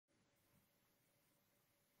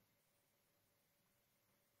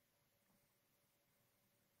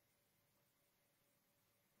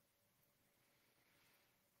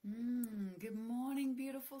Good morning,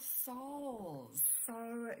 beautiful souls.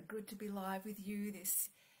 So good to be live with you this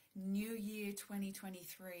new year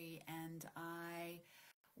 2023, and I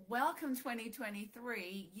welcome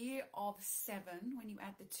 2023, year of 7. When you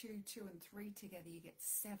add the 2, 2 and 3 together, you get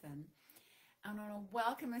 7. And I want to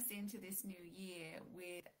welcome us into this new year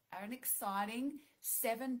with an exciting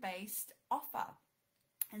 7-based offer.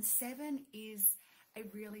 And 7 is a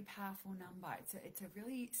really powerful number. It's a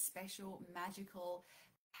really special, magical,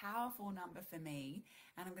 powerful number for me,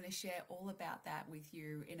 and I'm going to share all about that with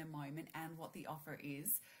you in a moment and what the offer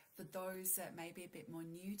is. For those that may be a bit more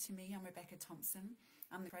new to me, I'm Rebecca Thompson.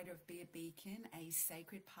 I'm the creator of Be a Beacon, a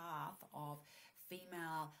sacred path of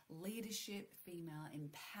female leadership, female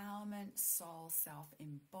empowerment, soul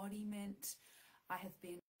self-embodiment. I have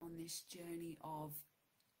been on this journey of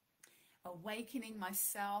awakening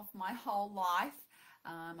myself my whole life.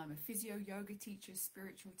 I'm a physio yoga teacher,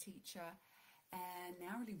 spiritual teacher, and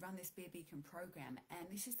now really run this Be a Beacon program. And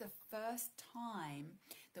this is the first time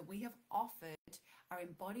that we have offered our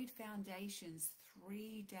Embodied Foundations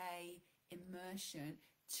 3-day immersion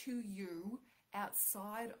to you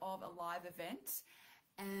outside of a live event.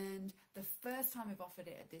 And the first time we've offered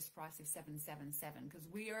it at this price of $777, because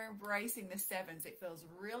we are embracing the sevens. It feels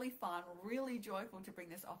really fun, really joyful to bring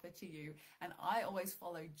this offer to you. And I always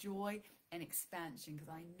follow joy and expansion because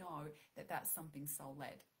I know that that's something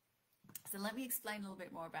soul-led. So let me explain a little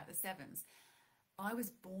bit more about the sevens. I was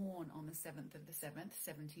born on the 7th of the 7th,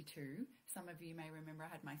 72. Some of you may remember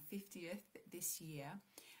I had my 50th this year.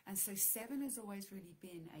 And so 7 has always really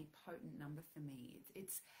been a potent number for me.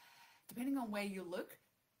 It's depending on where you look,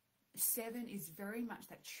 7 is very much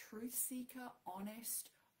that truth seeker, honest,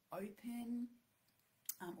 open,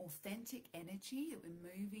 authentic energy that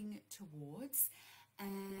we're moving towards.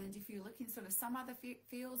 And if you look in sort of some other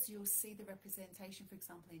fields, you'll see the representation, for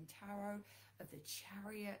example, in tarot, of the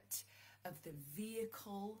chariot, of the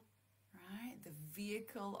vehicle, right? The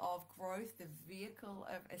vehicle of growth, the vehicle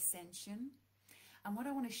of ascension. And what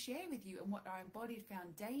I want to share with you and what our Embodied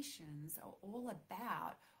Foundations are all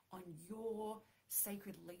about on your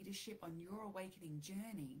sacred leadership, on your awakening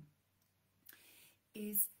journey,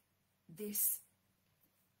 is this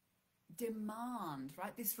demand,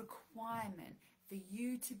 right? This requirement for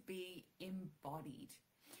you to be embodied.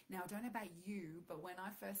 Now, I don't know about you, but when I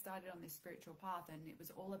first started on this spiritual path, and it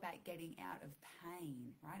was all about getting out of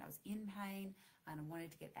pain, right? I was in pain and I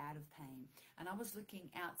wanted to get out of pain. And I was looking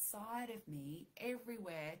outside of me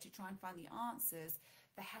everywhere to try and find the answers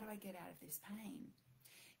for how do I get out of this pain.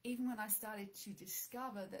 Even when I started to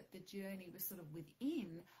discover that the journey was sort of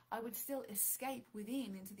within, I would still escape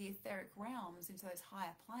within into the etheric realms, into those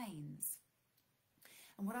higher planes.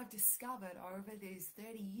 And what I've discovered over these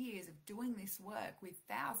 30 years of doing this work with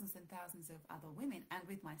thousands and thousands of other women and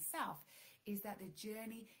with myself is that the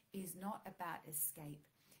journey is not about escape.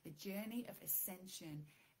 The journey of ascension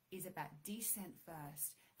is about descent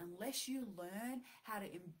first. Unless you learn how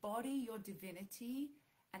to embody your divinity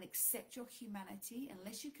and accept your humanity,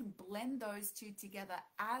 unless you can blend those two together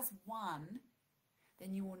as one,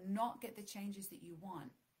 then you will not get the changes that you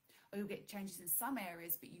want. Or you'll get changes in some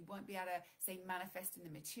areas, but you won't be able to, say, manifest in the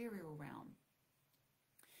material realm.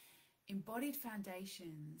 Embodied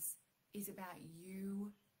Foundations is about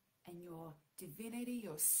you and your divinity,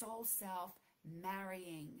 your soul self,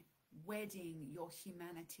 marrying, wedding your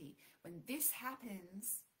humanity. When this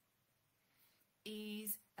happens,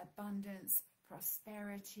 ease, abundance,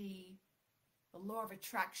 prosperity, the law of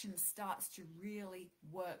attraction starts to really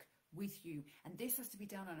work with you. And this has to be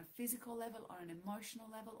done on a physical level, on an emotional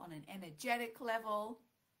level, on an energetic level,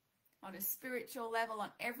 on a spiritual level, on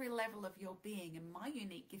every level of your being. And my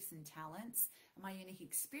unique gifts and talents and my unique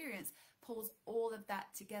experience pulls all of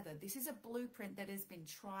that together. This is a blueprint that has been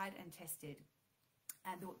tried and tested.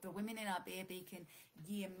 And the women in our Be a Beacon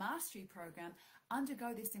Year Mastery Program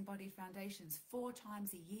undergo this Embodied Foundations 4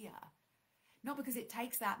 times a year. Not because it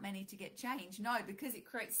takes that many to get change, no, because it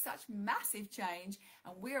creates such massive change,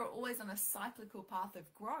 and we're always on a cyclical path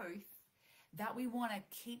of growth that we want to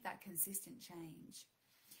keep that consistent change.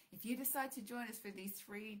 If you decide to join us for the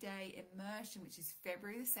 3-day immersion, which is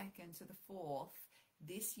February the 2nd to the 4th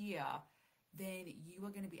this year, then you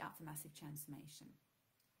are going to be up for massive transformation.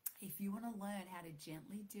 If you want to learn how to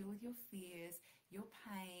gently deal with your fears, your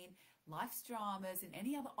pain, life's dramas, and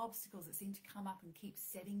any other obstacles that seem to come up and keep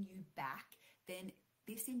setting you back, then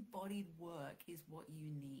this embodied work is what you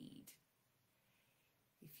need.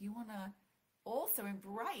 If you want to also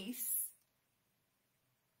embrace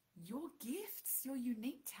your gifts, your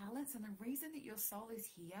unique talents, and the reason that your soul is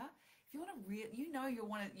here, if you want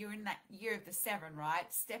to you're in that year of the 7, right?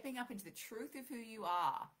 Stepping up into the truth of who you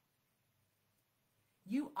are.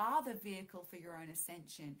 You are the vehicle for your own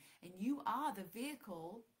ascension, and you are the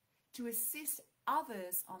vehicle to assist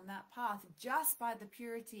others on that path just by the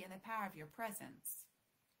purity and the power of your presence.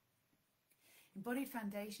 Embodied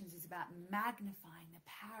Foundations is about magnifying the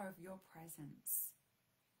power of your presence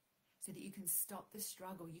so that you can stop the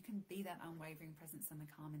struggle. You can be that unwavering presence and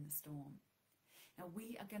the calm in the storm. Now,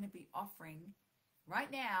 we are going to be offering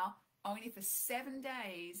right now, only for 7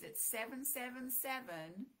 days at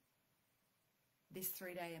 777, this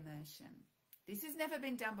 3-day immersion. This has never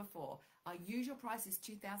been done before. Our usual price is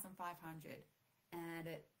 $2,500, and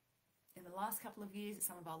in the last couple of years at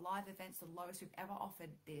some of our live events, the lowest we've ever offered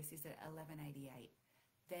this is at $1,188.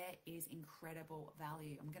 There is incredible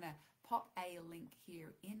value. I'm going to pop a link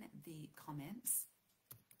here in the comments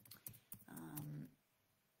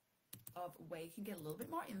of where you can get a little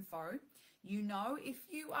bit more info. You know, if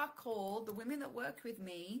you are called, the women that work with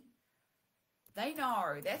me, they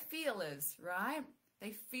know, they're feelers, right?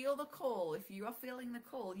 They feel the call. If you are feeling the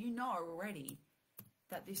call, you know already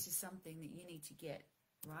that this is something that you need to get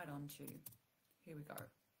right onto. Here we go.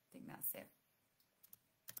 I think that's it.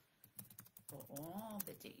 For all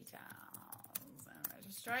the details and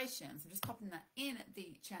registrations. I'm just popping that in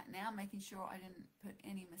the chat now, making sure I didn't put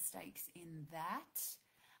any mistakes in that.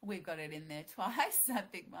 We've got it in there twice. I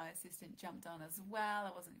think my assistant jumped on as well.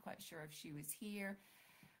 I wasn't quite sure if she was here.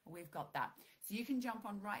 We've got that. So you can jump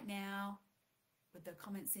on right now with the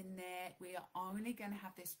comments in there. We are only going to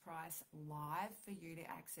have this price live for you to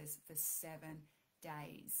access for 7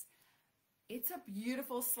 days. It's a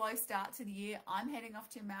beautiful slow start to the year. I'm heading off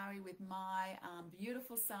to Maui with my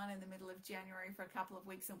beautiful son in the middle of January for a couple of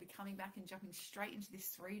weeks. I'll be coming back and jumping straight into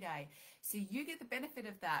this 3-day. So you get the benefit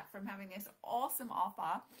of that from having this awesome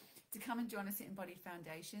offer to come and join us at Embodied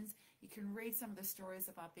Foundations. You can read some of the stories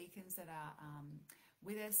of our beacons that are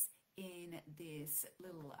with us in this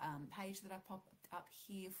little page that I popped up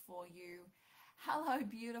here for you. Hello,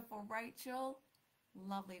 beautiful Rachel.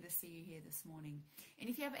 Lovely to see you here this morning. And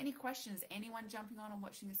if you have any questions, anyone jumping on and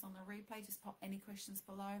watching this on the replay, just pop any questions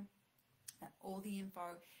below. All the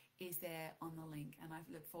info is there on the link, and I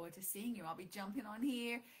look forward to seeing you. I'll be jumping on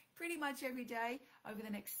here pretty much every day over the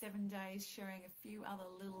next 7 days, sharing a few other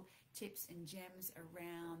little tips and gems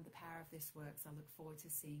around the power of this work. So I look forward to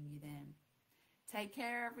seeing you then. Take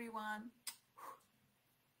care, everyone.